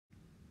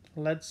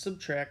Let's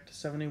subtract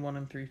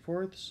 71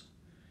 3/4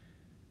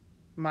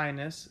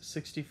 minus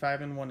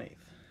 65 1/8.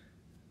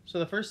 So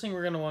the first thing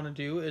we're going to want to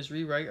do is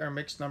rewrite our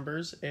mixed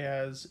numbers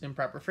as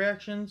improper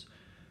fractions.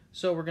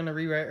 So we're going to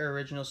rewrite our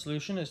original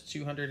solution as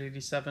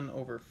 287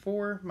 over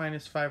 4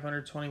 minus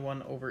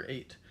 521 over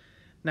 8.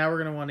 Now we're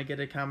going to want to get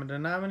a common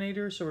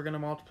denominator, so we're going to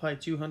multiply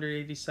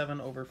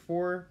 287 over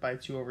 4 by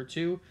 2 over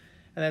 2,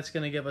 and that's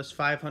going to give us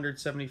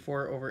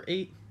 574 over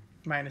 8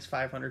 minus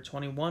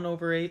 521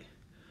 over 8.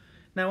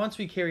 Now once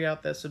we carry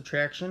out that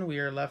subtraction, we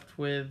are left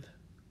with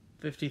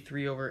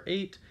 53 over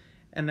 8.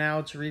 And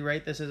now to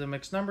rewrite this as a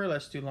mixed number,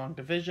 let's do long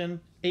division.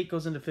 8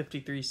 goes into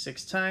 53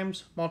 6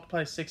 times.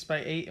 Multiply 6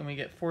 by 8 and we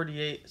get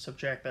 48.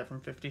 Subtract that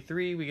from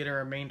 53, we get a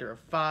remainder of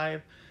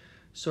 5.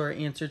 So our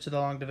answer to the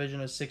long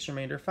division is 6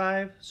 remainder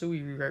 5. So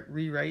we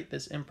rewrite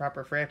this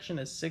improper fraction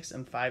as 6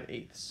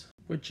 5/8,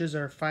 which is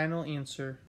our final answer.